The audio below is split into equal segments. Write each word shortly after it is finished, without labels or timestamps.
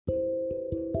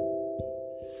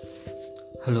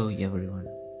Hello everyone,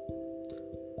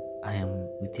 I am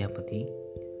Vidyapati,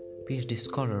 PhD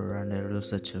scholar and a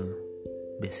researcher.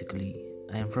 Basically,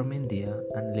 I am from India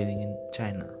and living in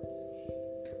China.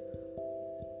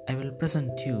 I will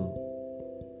present you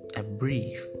a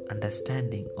brief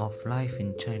understanding of life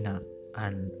in China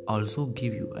and also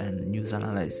give you a news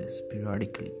analysis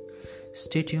periodically.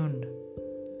 Stay tuned,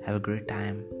 have a great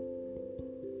time.